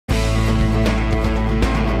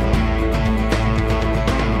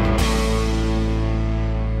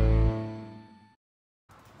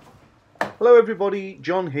Hello everybody,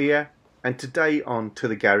 John here, and today on To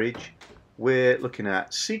The Garage we're looking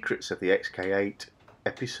at Secrets of the XK8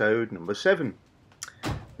 episode number 7.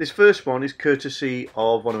 This first one is courtesy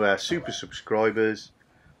of one of our super subscribers,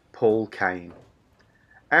 Paul Kane.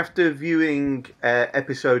 After viewing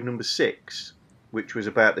episode number 6, which was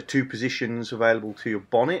about the 2 positions available to your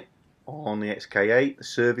bonnet on the XK8, the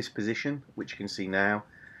service position, which you can see now,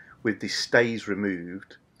 with the stays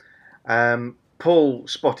removed, Paul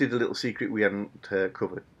spotted a little secret we hadn't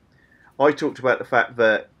covered. I talked about the fact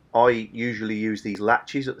that I usually use these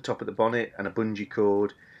latches at the top of the bonnet and a bungee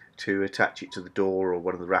cord to attach it to the door or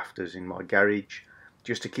one of the rafters in my garage,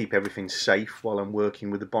 just to keep everything safe while I'm working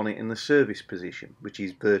with the bonnet in the service position, which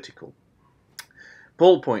is vertical.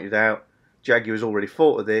 Paul pointed out Jaguar's already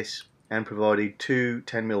thought of this and provided 2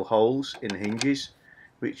 10mm holes in the hinges,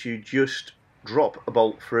 which you just drop a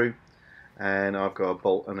bolt through. And I've got a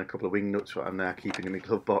bolt and a couple of wing nuts that I'm now keeping in my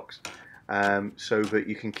glove box, so that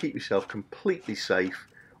you can keep yourself completely safe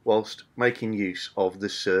whilst making use of the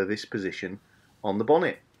service position on the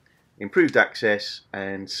bonnet. Improved access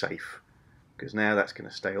and safe, because now that's going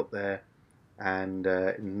to stay up there and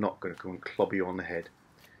not going to come and clobber you on the head.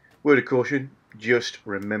 Word of caution, just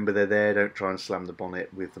remember they're there, don't try and slam the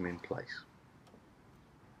bonnet with them in place.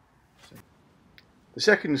 The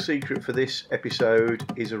second secret for this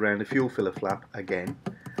episode is around the fuel filler flap again.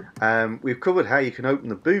 We've covered how you can open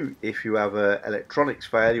the boot if you have an electronics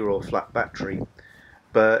failure or flat battery,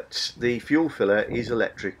 but the fuel filler is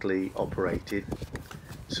electrically operated.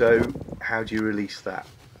 So how do you release that?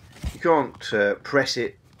 You can't press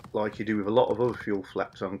it like you do with a lot of other fuel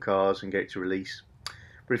flaps on cars and get it to release.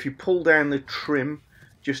 But if you pull down the trim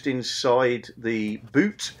just inside the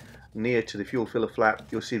boot near to the fuel filler flap,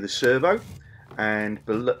 you'll see the servo. And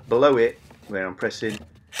below it, where I'm pressing,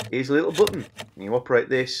 is a little button. And you operate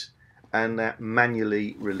this and that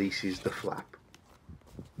manually releases the flap.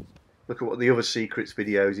 Look at what the other secrets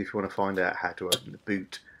videos if you want to find out how to open the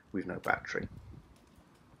boot with no battery.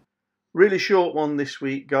 Really short one this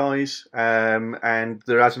week, guys, and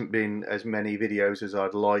there hasn't been as many videos as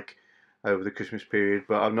I'd like over the Christmas period,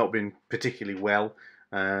 but I've not been particularly well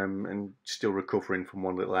and still recovering from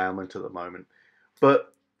one little ailment at the moment. But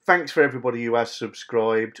thanks for everybody who has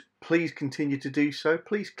subscribed. Please continue to do so.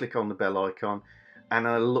 Please click on the bell icon, and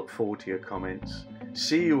I look forward to your comments.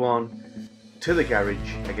 See you on To The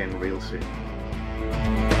Garage again real soon.